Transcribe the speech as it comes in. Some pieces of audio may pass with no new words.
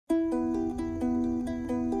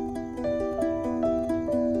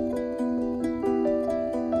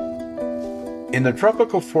In the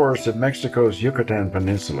tropical forests of Mexico's Yucatan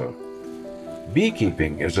Peninsula,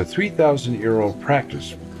 beekeeping is a 3,000-year-old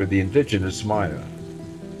practice for the indigenous Maya.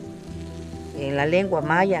 En la lengua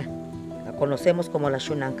maya, la conocemos como la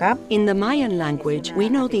xunancab. In the Mayan language, we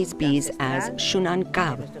know these bees as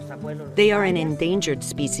xunancab. They are an endangered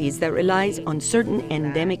species that relies on certain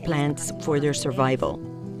endemic plants for their survival.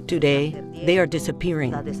 Today, they are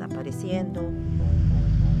disappearing.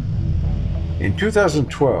 In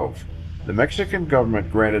 2012, the Mexican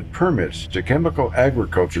government granted permits to chemical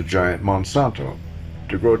agriculture giant Monsanto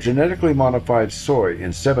to grow genetically modified soy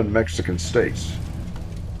in 7 Mexican states.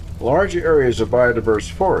 Large areas of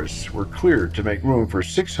biodiverse forests were cleared to make room for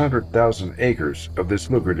 600,000 acres of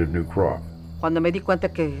this lucrative new crop.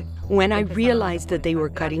 When I realized that they were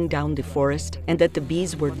cutting down the forest and that the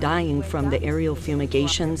bees were dying from the aerial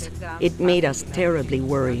fumigations, it made us terribly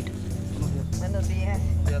worried.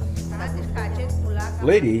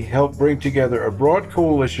 Leydy helped bring together a broad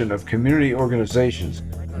coalition of community organizations,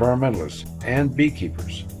 environmentalists, and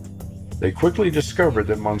beekeepers. They quickly discovered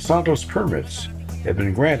that Monsanto's permits had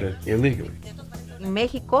been granted illegally.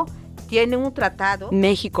 Mexico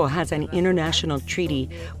has an international treaty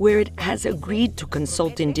where it has agreed to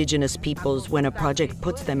consult indigenous peoples when a project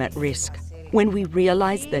puts them at risk. When we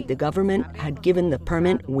realized that the government had given the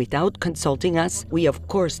permit without consulting us, we of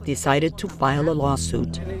course decided to file a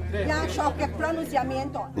lawsuit.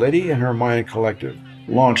 Leydy and her Mayan collective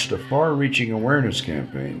launched a far-reaching awareness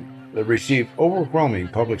campaign that received overwhelming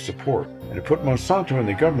public support and it put Monsanto and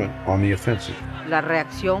the government on the offensive. La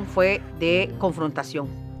reacción fue de confrontación.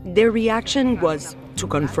 Their reaction was to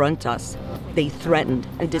confront us. They threatened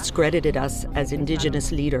and discredited us as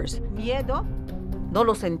indigenous leaders. Miedo, no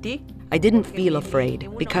lo sentí. I didn't feel afraid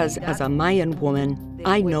because as a Mayan woman,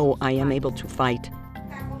 I know I am able to fight.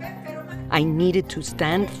 I needed to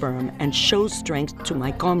stand firm and show strength to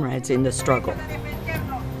my comrades in the struggle.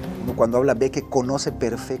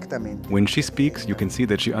 When she speaks, you can see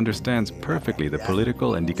that she understands perfectly the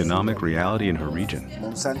political and economic reality in her region.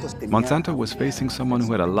 Monsanto was facing someone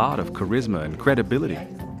who had a lot of charisma and credibility,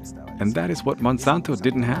 and that is what Monsanto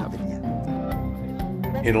didn't have.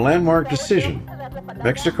 In a landmark decision,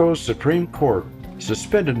 Mexico's Supreme Court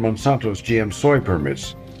suspended Monsanto's GM soy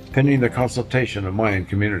permits pending the consultation of Mayan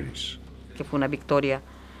communities. Que fue una victoria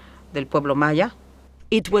del pueblo maya.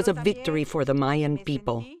 It was a victory for the Mayan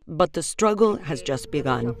people, but the struggle has just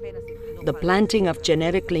begun. The planting of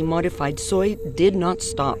genetically modified soy did not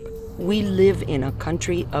stop. We live in a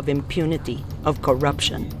country of impunity, of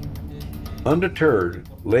corruption. Undeterred,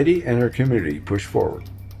 Leydy and her community pushed forward,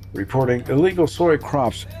 reporting illegal soy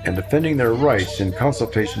crops and defending their rights in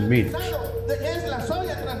consultation meetings.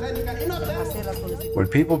 When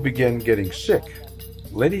people began getting sick,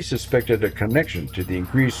 Leydy suspected a connection to the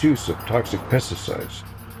increased use of toxic pesticides.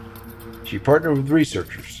 She partnered with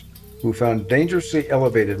researchers who found dangerously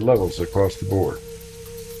elevated levels across the board.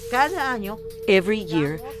 Every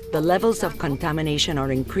year, the levels of contamination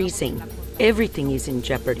are increasing. Everything is in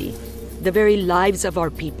jeopardy. The very lives of our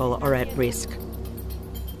people are at risk.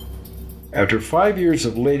 After 5 years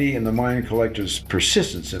of Leydy and the Mayan collective's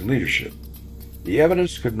persistence and leadership, the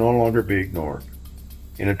evidence could no longer be ignored.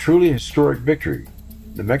 In a truly historic victory,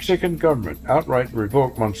 the Mexican government outright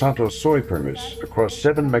revoked Monsanto's soy permits across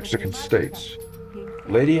 7 Mexican states.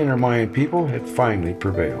 Leydy and her Mayan people had finally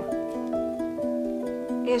prevailed.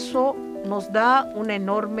 Eso nos da un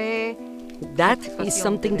enorme. That is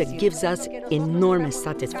something that gives us enormous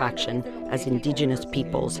satisfaction as indigenous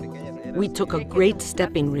peoples. We took a great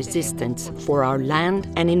step in resistance for our land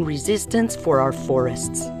and in resistance for our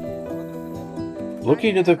forests.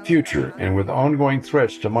 Looking to the future and with ongoing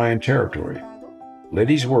threats to Mayan territory,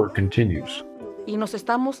 Leydy's work continues. Y nos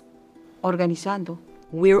estamos organizando.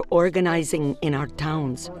 We're organizing in our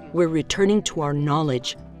towns. We're returning to our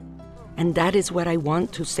knowledge. And that is what I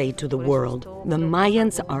want to say to the world. The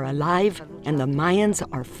Mayans are alive and the Mayans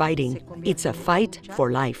are fighting. It's a fight for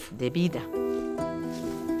life. De vida.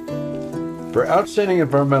 For outstanding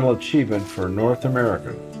environmental achievement for North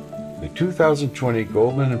America, the 2020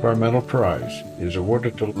 Goldman Environmental Prize is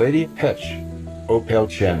awarded to Leydy Pech,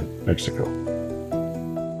 Opelchan, Mexico.